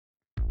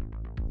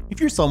If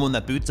you're someone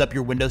that boots up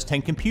your Windows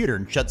 10 computer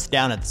and shuts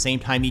down at the same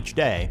time each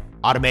day,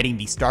 automating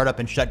the startup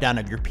and shutdown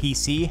of your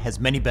PC has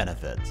many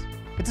benefits.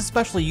 It's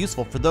especially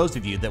useful for those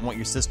of you that want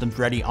your systems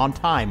ready on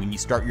time when you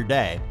start your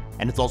day,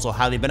 and it's also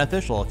highly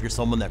beneficial if you're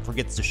someone that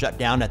forgets to shut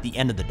down at the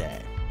end of the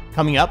day.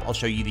 Coming up, I'll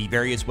show you the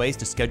various ways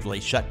to schedule a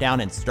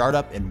shutdown and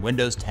startup in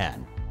Windows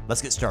 10.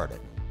 Let's get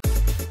started.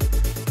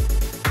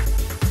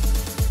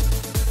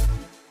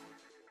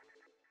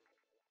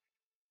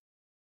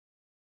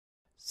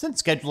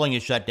 Since scheduling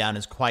a shutdown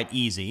is quite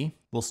easy,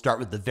 we'll start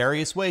with the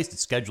various ways to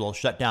schedule a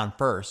shutdown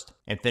first,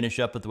 and finish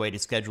up with the way to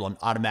schedule an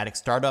automatic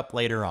startup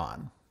later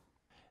on.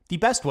 The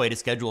best way to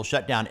schedule a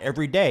shutdown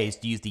every day is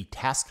to use the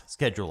Task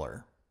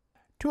Scheduler.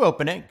 To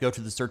open it, go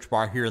to the search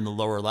bar here in the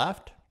lower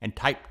left, and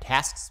type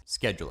Tasks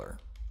Scheduler.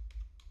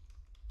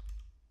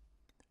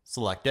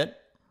 Select it.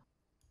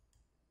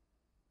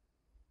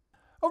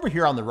 Over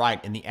here on the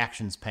right in the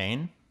Actions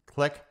pane,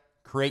 click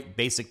Create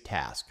Basic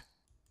Task.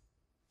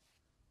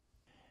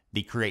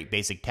 The Create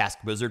Basic Task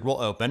wizard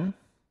will open.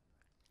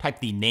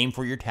 Type the name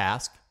for your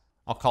task.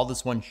 I'll call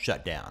this one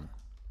Shutdown.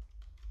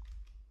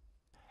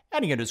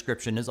 Adding a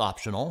description is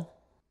optional.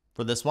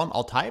 For this one,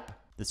 I'll type,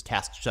 "This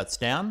task shuts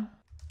down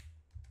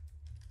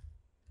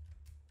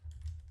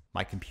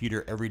my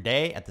computer every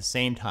day at the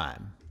same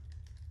time."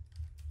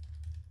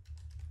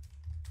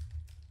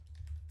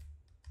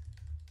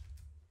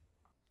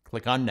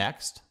 Click on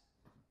Next.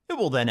 It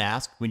will then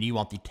ask, when do you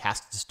want the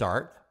task to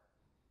start?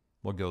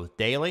 We'll go with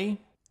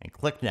Daily, and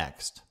click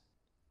Next.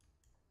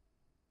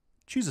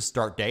 Choose a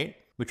start date,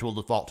 which will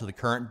default to the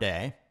current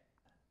day,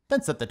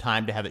 then set the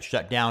time to have it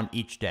shut down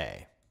each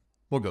day.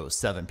 We'll go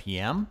 7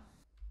 p.m.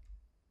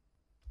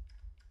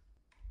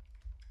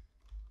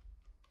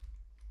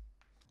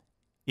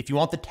 If you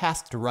want the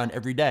task to run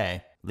every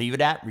day, leave it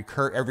at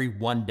recur every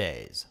 1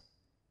 days.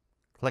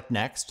 Click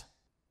Next.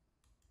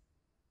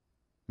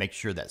 Make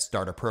sure that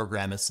Start a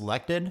Program is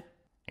selected,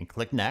 and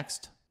click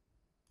Next.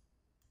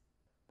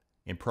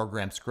 In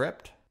Program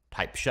Script,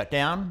 type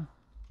shutdown.exe.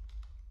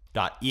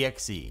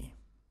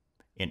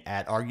 In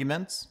Add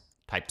Arguments,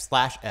 type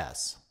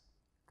 /s.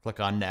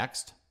 Click on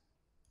Next.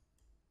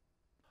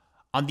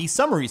 On the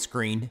summary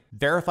screen,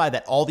 verify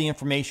that all the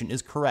information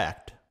is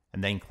correct,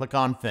 and then click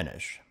on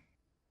Finish.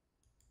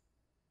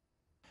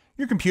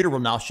 Your computer will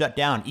now shut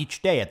down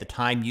each day at the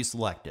time you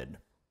selected.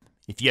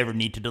 If you ever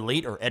need to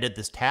delete or edit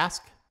this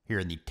task, here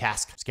in the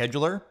Task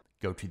Scheduler,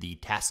 go to the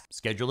Task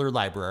Scheduler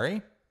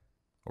library.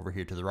 Over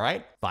here to the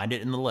right, find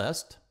it in the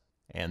list,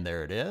 and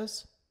there it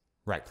is.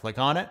 Right-click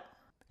on it,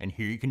 and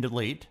here you can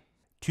delete.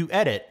 To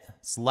edit,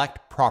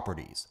 select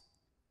Properties.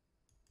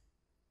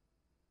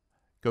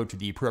 Go to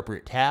the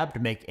appropriate tab to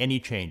make any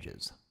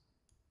changes.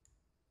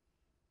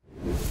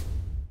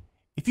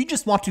 If you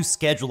just want to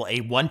schedule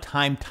a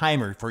one-time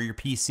timer for your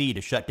PC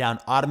to shut down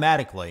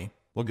automatically,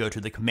 we'll go to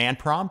the command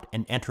prompt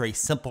and enter a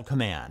simple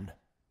command.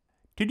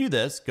 To do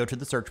this, go to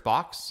the search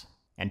box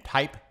and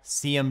type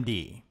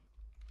CMD.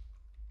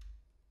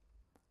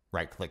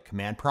 Right-click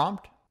Command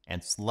Prompt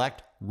and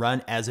select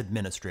Run as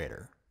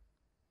Administrator.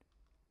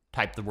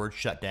 Type the word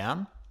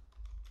shutdown,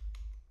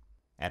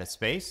 add a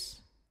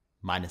space,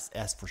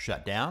 -S for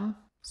shutdown,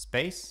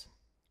 space,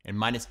 and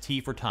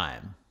 -T for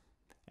time.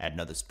 Add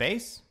another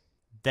space,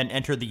 then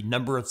enter the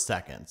number of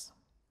seconds.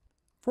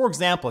 For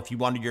example, if you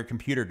wanted your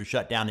computer to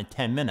shut down in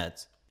 10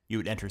 minutes, you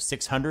would enter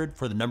 600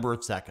 for the number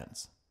of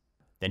seconds.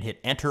 Then hit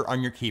Enter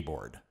on your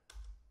keyboard.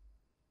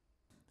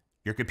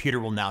 Your computer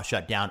will now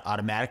shut down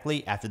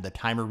automatically after the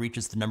timer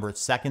reaches the number of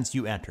seconds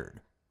you entered.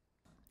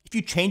 If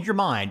you change your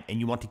mind and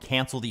you want to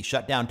cancel the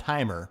shutdown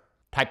timer,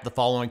 type the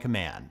following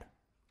command: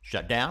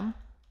 shutdown,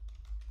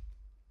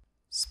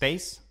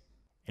 space,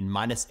 and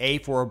 -A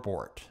for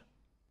abort.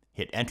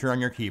 Hit Enter on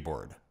your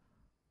keyboard.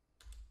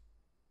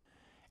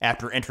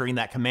 After entering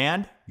that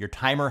command, your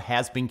timer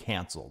has been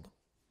canceled.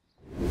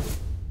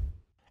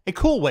 A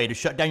cool way to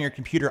shut down your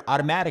computer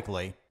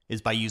automatically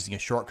is by using a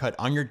shortcut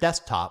on your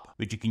desktop,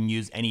 which you can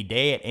use any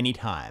day at any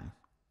time.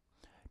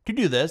 To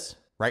do this,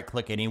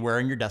 right-click anywhere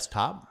on your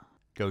desktop,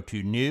 go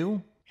to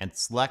New, and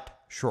select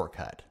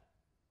Shortcut.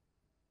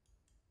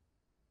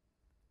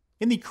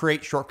 In the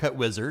Create Shortcut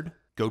wizard,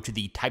 go to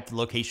the Type the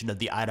location of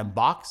the item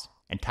box,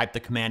 and type the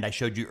command I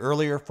showed you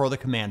earlier for the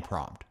command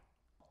prompt,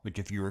 which,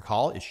 if you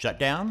recall, is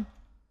shutdown,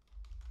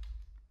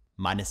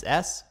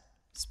 -S,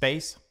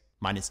 space,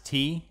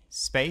 -T,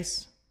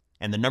 space,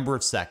 and the number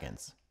of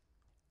seconds.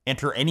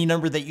 Enter any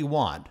number that you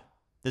want.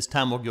 This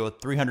time we'll go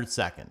with 300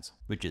 seconds,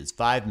 which is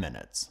 5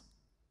 minutes.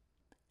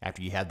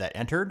 After you have that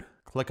entered,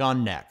 click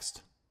on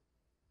Next.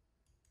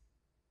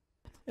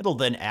 It'll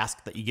then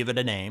ask that you give it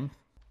a name.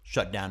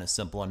 Shutdown is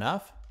simple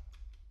enough.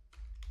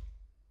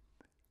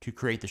 To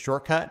create the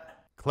shortcut,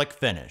 click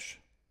Finish.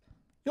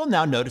 You'll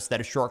now notice that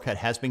a shortcut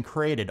has been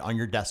created on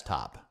your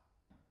desktop.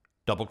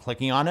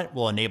 Double-clicking on it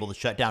will enable the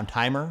shutdown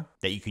timer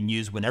that you can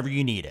use whenever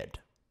you need it.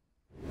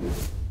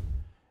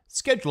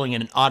 Scheduling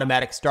an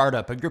automatic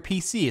startup of your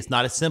PC is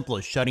not as simple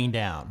as shutting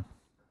down.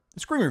 The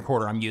screen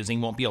recorder I'm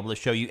using won't be able to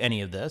show you any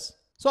of this,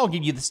 so I'll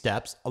give you the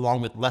steps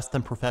along with less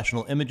than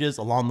professional images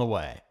along the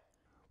way.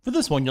 For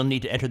this one, you'll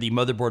need to enter the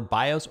motherboard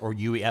BIOS or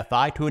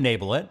UEFI to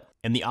enable it,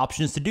 and the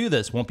options to do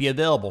this won't be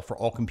available for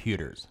all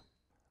computers.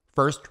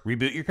 First,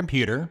 reboot your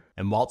computer,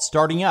 and while it's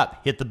starting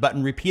up, hit the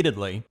button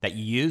repeatedly that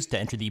you used to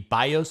enter the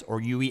BIOS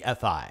or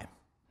UEFI.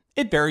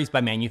 It varies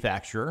by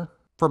manufacturer.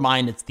 For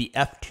mine, it's the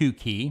F2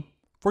 key.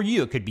 For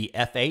you, it could be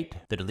F8,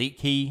 the delete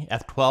key,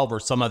 F12, or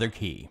some other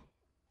key.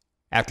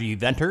 After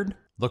you've entered,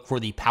 look for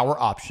the power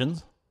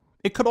options.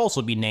 It could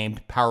also be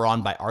named Power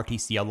On by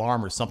RTC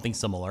Alarm or something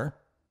similar.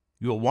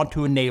 You will want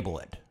to enable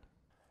it.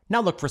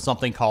 Now look for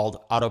something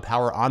called Auto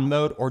Power On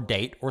Mode or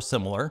Date or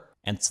similar,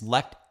 and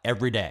select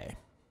Every Day.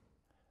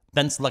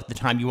 Then select the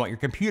time you want your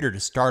computer to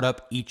start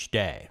up each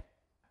day.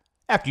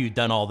 After you've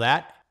done all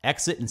that,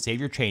 exit and save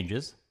your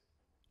changes.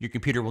 Your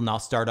computer will now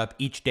start up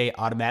each day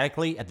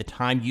automatically at the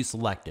time you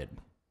selected.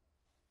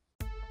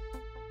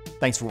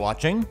 Thanks for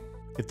watching.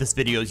 If this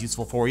video is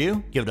useful for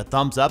you, give it a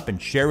thumbs up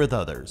and share with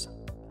others.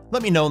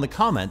 Let me know in the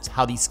comments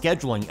how the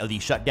scheduling of the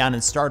shutdown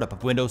and startup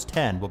of Windows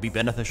 10 will be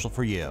beneficial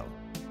for you.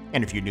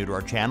 And if you're new to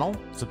our channel,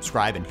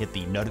 subscribe and hit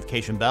the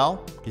notification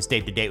bell to stay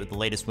up to date with the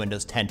latest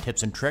Windows 10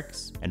 tips and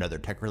tricks and other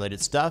tech-related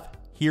stuff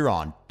here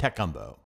on Tech Gumbo.